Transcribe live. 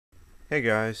Hey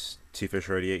guys,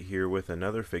 TFish88 here with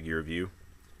another figure review.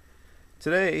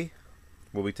 Today,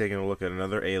 we'll be taking a look at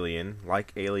another alien,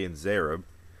 like Alien Zarab,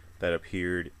 that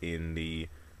appeared in the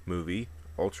movie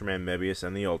Ultraman Mebius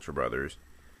and the Ultra Brothers.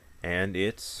 And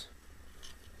it's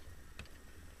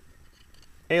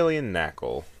Alien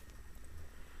Nackle.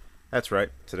 That's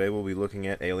right, today we'll be looking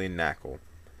at Alien Nackle.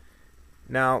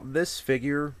 Now, this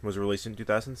figure was released in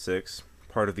 2006,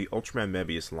 part of the Ultraman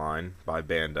Mebius line by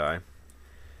Bandai.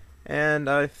 And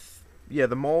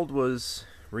the mold was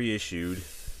reissued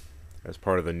as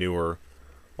part of the newer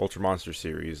Ultra Monster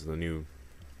series, the new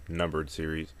numbered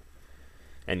series.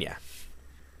 And yeah,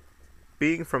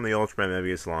 being from the Ultraman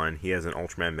Mebius line, he has an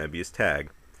Ultraman Mebius tag.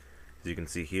 As you can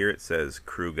see here, it says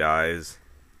Crew Guys,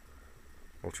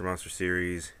 Ultra Monster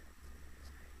series.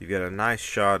 You've got a nice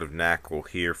shot of Nackle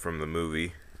here from the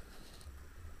movie.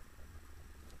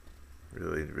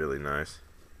 Really, really nice.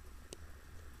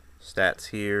 Stats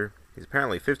here. He's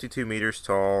apparently 52 meters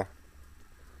tall.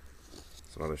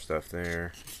 Some other stuff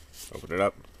there. Open it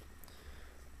up.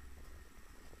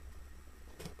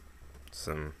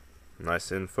 Some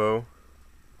nice info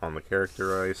on the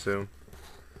character, I assume.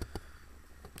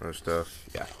 Other stuff.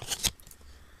 Yeah.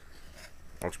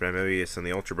 Ultraman Mebius and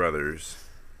the Ultra Brothers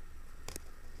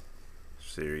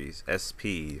series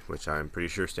SP, which I'm pretty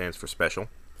sure stands for Special.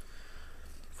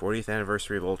 40th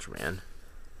anniversary of Ultraman.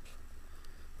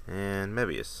 And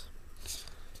Mebius.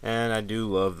 And I do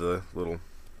love the little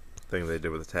thing they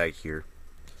did with the tag here.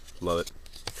 Love it.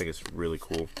 I think it's really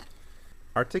cool.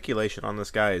 Articulation on this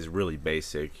guy is really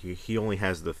basic. He only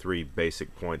has the 3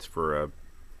 basic points for a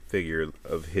figure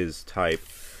of his type.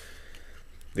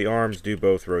 The arms do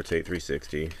both rotate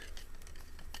 360.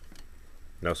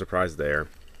 No surprise there.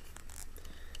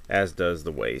 As does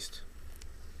the waist.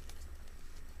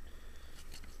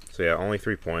 So yeah, only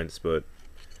 3 points, but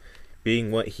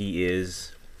being what he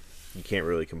is, you can't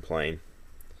really complain.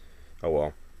 Oh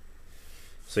well.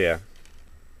 So yeah.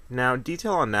 Now,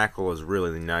 detail on Nackle is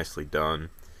really nicely done.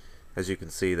 As you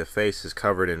can see, the face is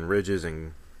covered in ridges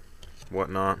and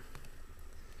whatnot.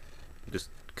 It just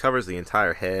covers the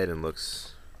entire head and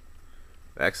looks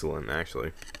excellent,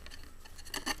 actually.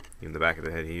 Even the back of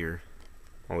the head here.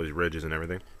 All these ridges and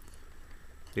everything.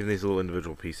 Even these little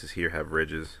individual pieces here have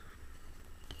ridges.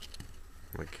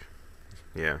 Like,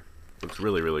 yeah. Looks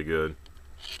really, really good.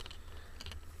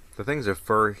 The things of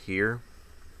fur here,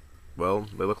 well,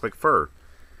 they look like fur,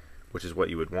 which is what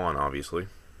you would want, obviously.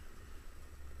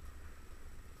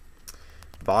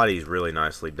 Body's really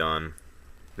nicely done.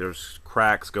 There's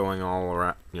cracks going all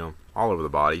around, all over the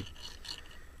body,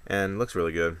 and looks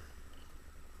really good.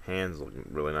 Hands look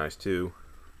really nice too.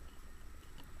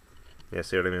 Yeah,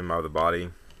 see what I mean by the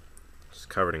body? Just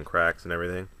covered in cracks and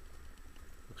everything.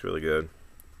 Looks really good.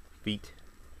 Feet.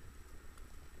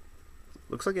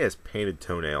 Looks like it has painted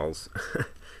toenails.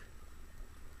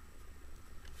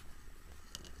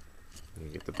 You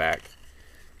get the back.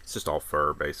 It's just all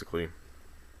fur, basically.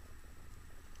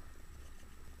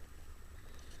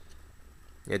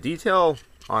 Yeah, detail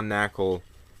on Nackle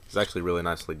is actually really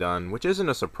nicely done, which isn't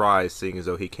a surprise, seeing as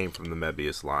though he came from the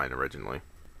Mebius line originally.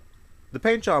 The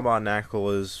paint job on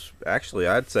Nackle is actually,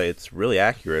 I'd say it's really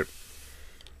accurate.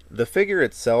 The figure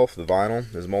itself, the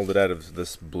vinyl, is molded out of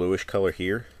this bluish color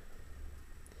here.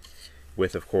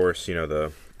 With, of course,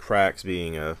 the cracks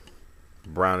being a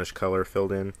brownish color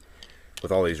filled in.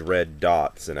 With all these red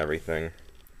dots and everything.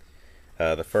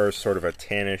 The fur is sort of a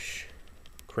tannish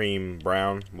cream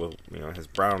brown. Well, it has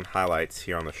brown highlights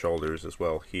here on the shoulders as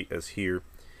well as here.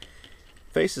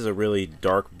 Face is a really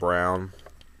dark brown.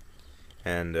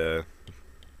 And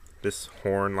this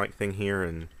horn-like thing here,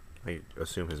 and I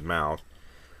assume his mouth,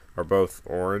 are both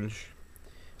orange.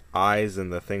 Eyes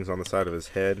and the things on the sides of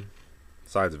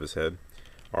his head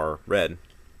are red.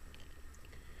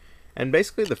 And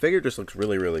basically the figure just looks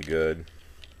really, really good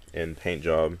in paint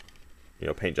job,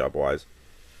 paint job wise.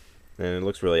 And it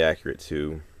looks really accurate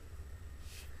to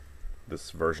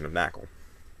this version of Nackle.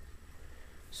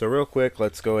 So real quick,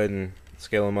 let's go ahead and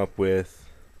scale him up with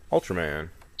Ultraman.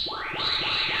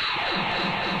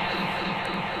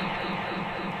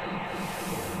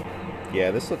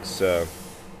 Yeah, this looks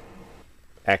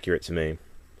accurate to me.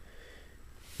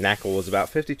 Nackle was about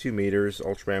 52 meters,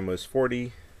 Ultraman was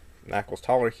 40. Nackle's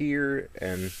taller here,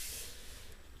 and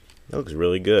it looks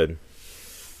really good.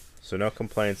 So no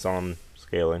complaints on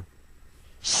scaling.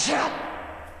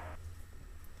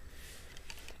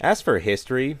 As for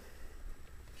history,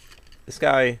 this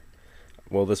guy,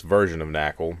 well, this version of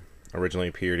Nackle originally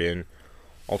appeared in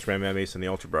Ultraman Mebius and the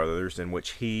Ultra Brothers, in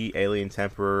which he, Alien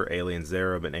Temper, Alien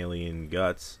Zarab, and Alien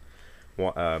Guts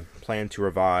planned to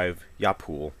revive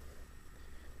Yapul,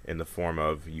 in the form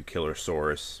of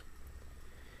u-killersaurus.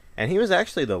 And he was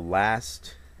actually the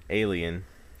last alien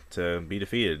to be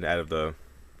defeated out of the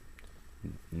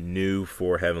new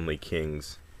 4 heavenly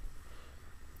kings.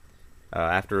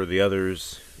 After the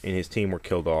others in his team were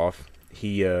killed off,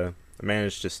 he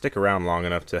managed to stick around long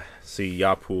enough to see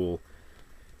Yapul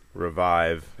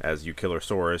revive as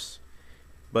u-killersaurus,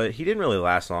 but he didn't really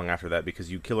last long after that because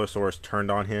u-killersaurus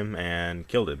turned on him and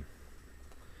killed him.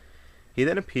 He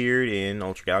then appeared in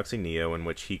Ultra Galaxy Neo, in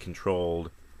which he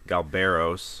controlled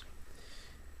Galberos,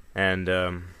 and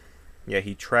yeah,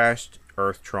 he trashed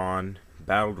Earthtron,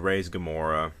 battled Ray's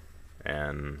Gamora,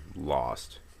 and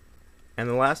lost. And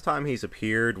the last time he's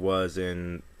appeared was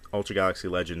in Ultra Galaxy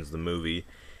Legends, the movie,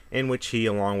 in which he,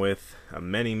 along with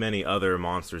many other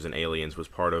monsters and aliens, was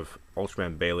part of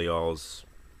Ultraman Belial's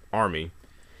army.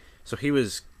 So he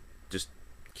was just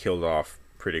killed off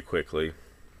pretty quickly,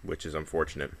 which is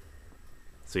unfortunate.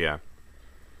 So yeah.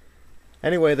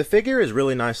 Anyway, the figure is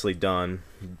really nicely done.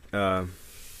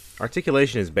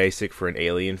 Articulation is basic for an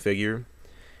alien figure.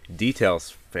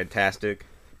 Detail's fantastic.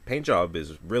 Paint job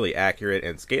is really accurate,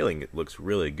 and scaling it looks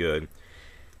really good.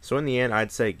 So in the end,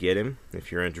 I'd say get him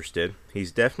if you're interested.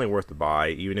 He's definitely worth the buy.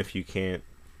 Even if you can't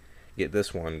get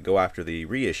this one, go after the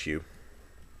reissue.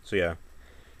 So yeah.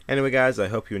 Anyway, guys, I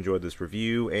hope you enjoyed this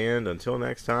review, and until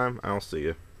next time, I'll see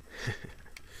you.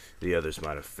 The others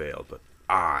might have failed, but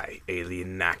I,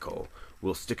 Alien Nackle,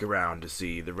 will stick around to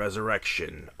see the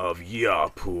resurrection of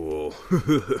Yapul.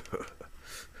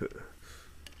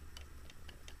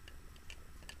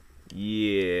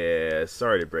 Yeah,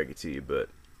 sorry to break it to you, but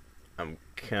I'm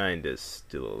kinda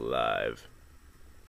still alive.